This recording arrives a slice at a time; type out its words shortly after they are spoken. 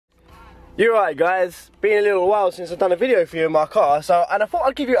You're right, guys. Been a little while since I've done a video for you in my car, and I thought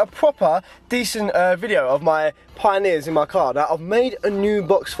I'd give you a proper, decent video of my Pioneers in my car. Now, I've made a new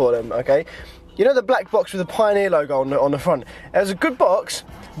box for them, okay? You know the black box with the Pioneer logo on the front? It was a good box,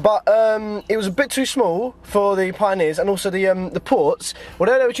 but it was a bit too small for the Pioneers, and also the ports,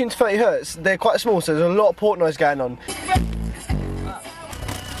 although they were tuned to 30 Hz, they're quite small, so there's a lot of port noise going on.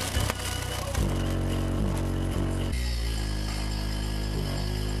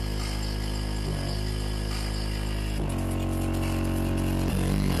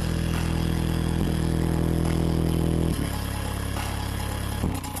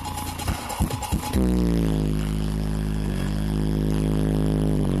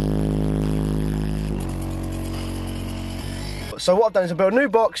 So what I've done is I built a new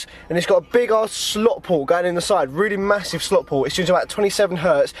box, and it's got a big ass slot port going in the side, really massive slot port. It's tuned to about 27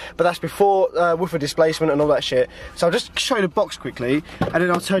 Hz, but that's before woofer displacement and all that shit. So I'll just show you the box quickly, and then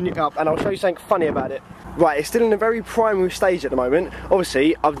I'll turn it up, and I'll show you something funny about it. Right, it's still in a very primary stage at the moment.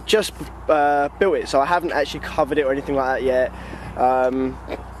 Obviously, I've just built it, so I haven't actually covered it or anything like that yet.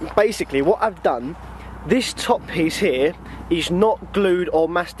 Basically, what I've done, this top piece here is not glued or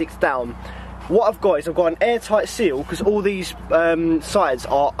masticed down. What I've got is I've got an airtight seal, because all these sides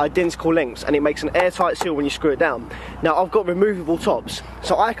are identical lengths, and it makes an airtight seal when you screw it down. Now I've got removable tops,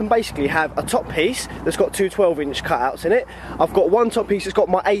 so I can basically have a top piece that's got two 12-inch cutouts in it. I've got one top piece that's got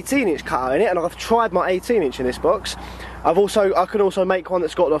my 18-inch cutout in it, and I've tried my 18-inch in this box. I can also make one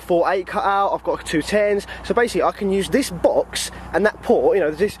that's got a 4/8 cutout. I've got two 10s. So basically, I can use this box and that port, you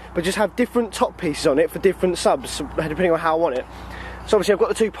know, but just have different top pieces on it for different subs, depending on how I want it. So obviously I've got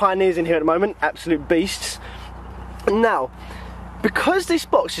the two Pioneers in here at the moment, absolute beasts. Now, because this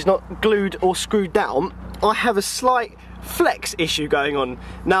box is not glued or screwed down, I have a slight flex issue going on.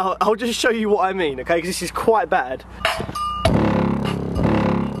 Now, I'll just show you what I mean, okay, because this is quite bad.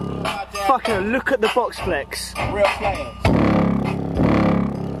 Fucking look at the box flex. Real players.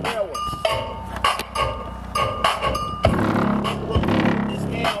 Real ones. This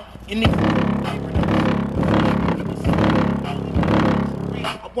scale in this.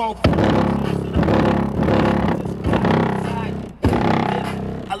 Won't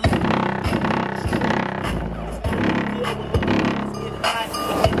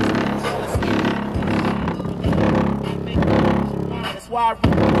that's why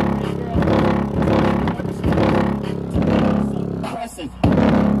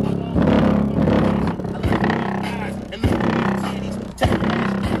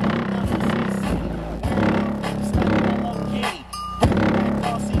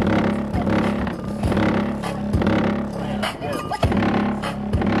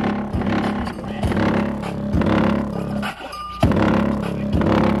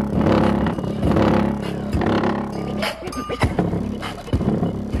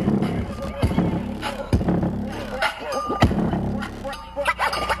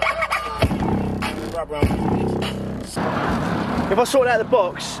if I sort out the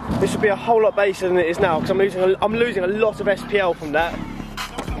box, this would be a whole lot baser than it is now, because I'm losing a lot of SPL from that.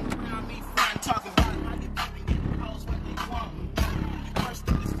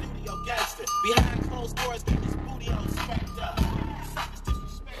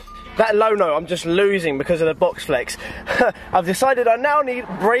 That low note I'm just losing because of the box flex. I've decided I now need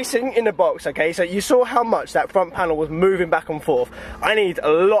bracing in the box, okay? So you saw how much that front panel was moving back and forth. I need a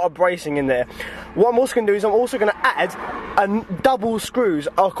lot of bracing in there. What I'm also going to do is I'm also going to add double screws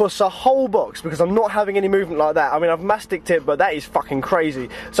across the whole box, because I'm not having any movement like that. I mean, I've masticed it, but that is fucking crazy.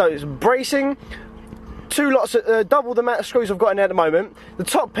 So it's bracing, double the amount of screws I've got in there at the moment. The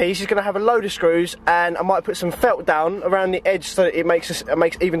top piece is going to have a load of screws, and I might put some felt down around the edge so that it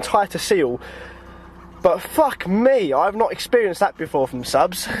makes even tighter seal. But fuck me, I've not experienced that before from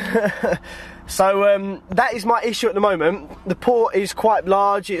subs. So that is my issue at the moment. The port is quite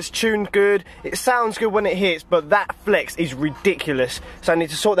large, it's tuned good, it sounds good when it hits, but that flex is ridiculous. So I need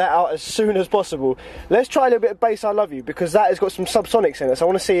to sort that out as soon as possible. Let's try a little bit of Bass I Love You, because that has got some subsonics in it. So I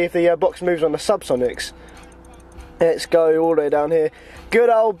want to see if the box moves on the subsonics. Let's go all the way down here. Good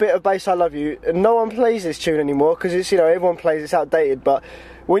old bit of Bass I Love You. No one plays this tune anymore, because it's, you know, everyone plays, it's outdated, but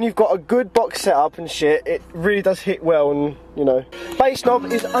when you've got a good box set up and shit, it really does hit well, and, you know. Bass knob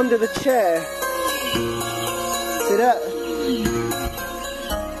is under the chair. See that?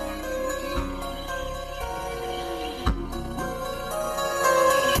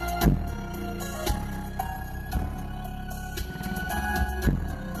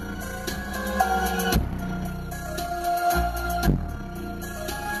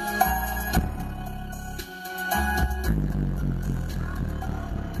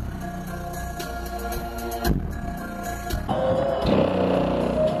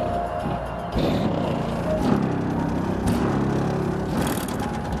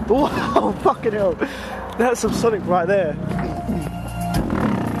 Wow, fucking hell. That's some Sonic right there.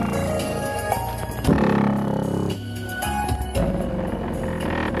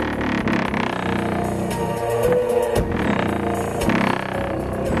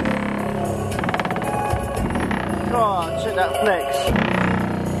 Oh, check that flex.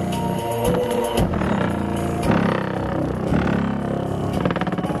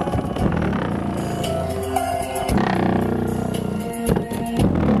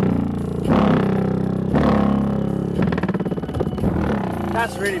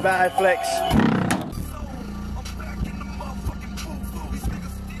 That's really bad flex.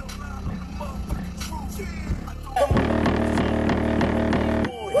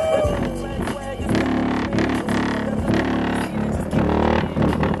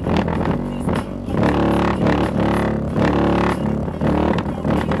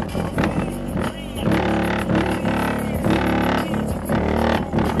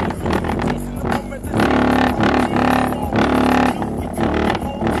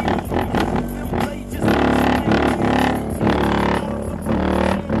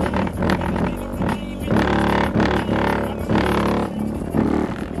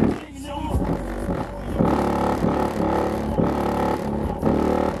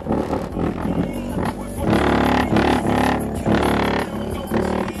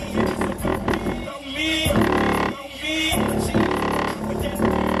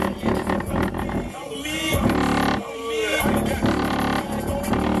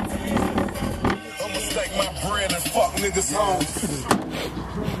 Niggas home.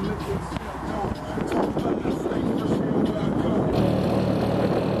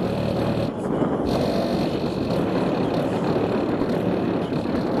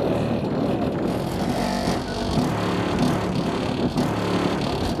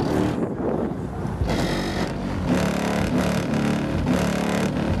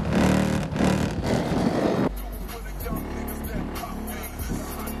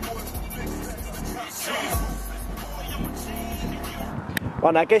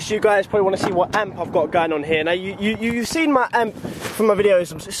 Right, now I guess you guys probably want to see what amp I've got going on here. Now you've seen my amp from my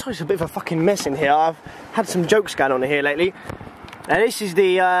videos. It's a bit of a fucking mess in here. I've had some jokes going on here lately. Now this is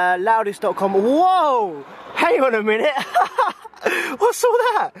the loudest.com. Whoa! Hang on a minute. What's all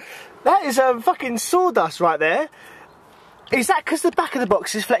that? That is fucking sawdust right there. Is that because the back of the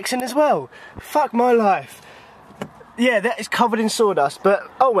box is flexing as well? Fuck my life. Yeah, that is covered in sawdust, but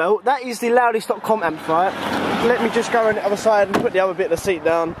oh well, that is the loudest.com amplifier. Let me just go on the other side and put the other bit of the seat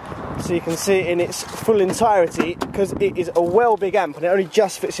down so you can see it in its full entirety, because it is a well big amp and it only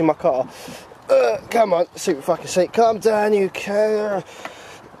just fits in my car. Come on, super fucking seat, calm down you car.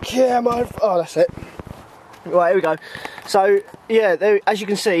 Come on, oh that's it. Right, here we go. So, yeah, there, as you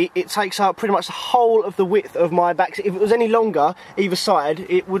can see, it takes up pretty much the whole of the width of my back seat. If it was any longer, either side,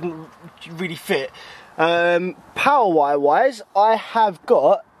 it wouldn't really fit. Power wire wise, I have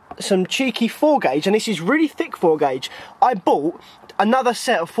got some cheeky 4-gauge, and this is really thick 4-gauge. I bought another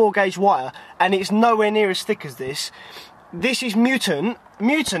set of 4-gauge wire, and it's nowhere near as thick as this. This is Mutant.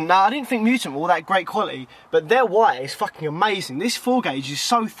 Now, I didn't think Mutant were all that great quality, but their wire is fucking amazing. This 4-gauge is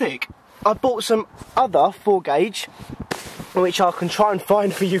so thick. I bought some other 4-gauge, which I can try and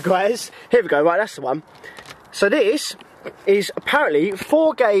find for you guys. Here we go, right, that's the one. So this is apparently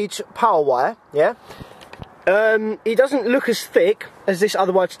 4-gauge power wire, yeah? It doesn't look as thick as this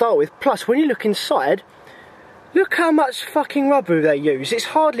other wire to start with, plus when you look inside, look how much fucking rubber they use. It's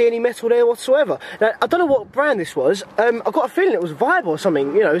hardly any metal there whatsoever. Now, I don't know what brand this was. I've got a feeling it was Vibe or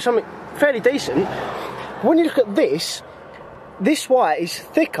something, you know, something fairly decent. But when you look at this wire is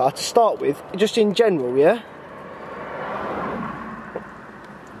thicker to start with, just in general, yeah?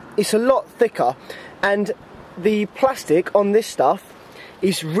 It's a lot thicker, and the plastic on this stuff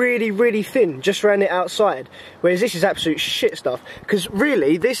is really, really thin, just around the outside, whereas this is absolute shit stuff, because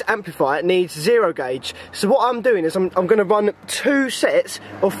really, this amplifier needs 0-gauge. So what I'm doing is I'm going to run 2 sets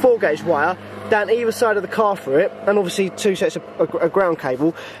of 4-gauge wire down either side of the car for it, and obviously 2 sets of a ground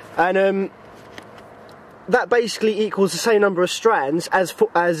cable, and that basically equals the same number of strands as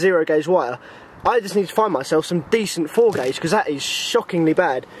 0-gauge wire. I just need to find myself some decent 4-gauge, because that is shockingly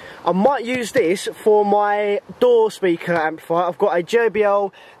bad. I might use this for my door speaker amplifier. I've got a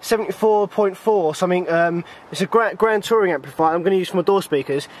JBL 74.4 or something. It's a grand touring amplifier I'm going to use for my door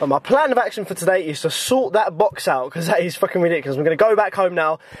speakers. But my plan of action for today is to sort that box out, because that is fucking ridiculous. I'm going to go back home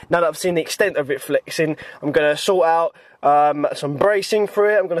now that I've seen the extent of it flexing. I'm going to sort out some bracing for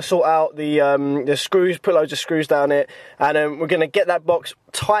it. I'm going to sort out the screws, put loads of screws down it, and we're going to get that box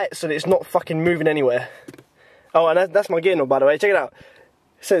tight so that it's not fucking moving anywhere. Oh, and that's my gear knob, by the way. Check it out.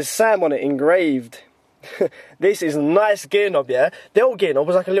 It says Sam on it, engraved. This is a nice gear knob, yeah? The old gear knob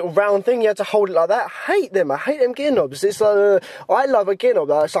was like a little round thing, you had to hold it like that. I hate them gear knobs. It's like, I love a gear knob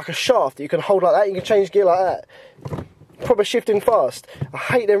that's like a shaft that you can hold like that, you can change gear like that. Proper shifting fast. I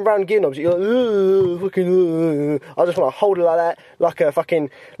hate them round gear knobs. You're like, fucking, I just want to hold it like that, like a fucking,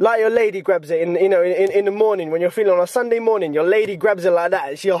 like your lady grabs it in, you know, in the morning when you're feeling on a Sunday morning. Your lady grabs it like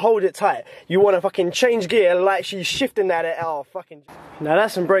that. She'll hold it tight. You want to fucking change gear like she's shifting at it. Oh, fucking. Now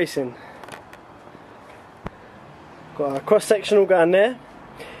that's some bracing. Got a cross sectional going there.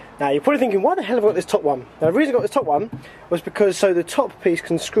 Now you're probably thinking, why the hell have I got this top one? Now the reason I got this top one was because so the top piece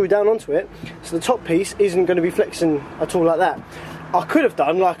can screw down onto it, so the top piece isn't going to be flexing at all like that. I could have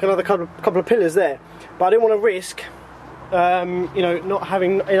done like another couple of pillars there, but I didn't want to risk, you know, not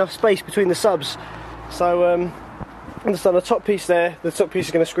having enough space between the subs. So I've just done the top piece there. The top piece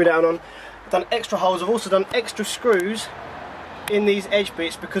is going to screw down on. I've done extra holes. I've also done extra screws in these edge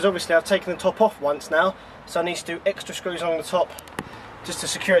bits because obviously I've taken the top off once now, so I need to do extra screws along the top just to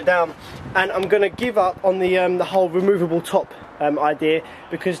secure it down. And I'm going to give up on the whole removable top idea,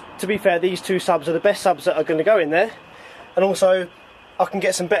 because to be fair, these two subs are the best subs that are going to go in there, and also I can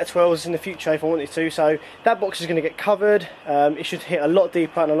get some better 12s in the future if I wanted to. So that box is going to get covered. It should hit a lot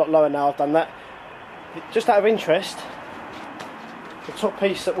deeper and a lot lower now I've done that. Just out of interest, the top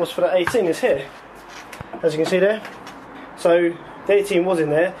piece that was for the 18 is here, as you can see there. So the 18 was in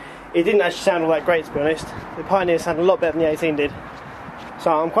there. It didn't actually sound all that great, to be honest. The Pioneer sounded a lot better than the 18 did.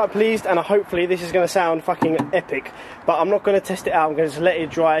 So I'm quite pleased, and hopefully this is going to sound fucking epic. But I'm not going to test it out. I'm going to just let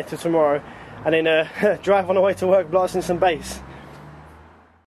it dry till tomorrow, and then drive on the way to work blasting some bass.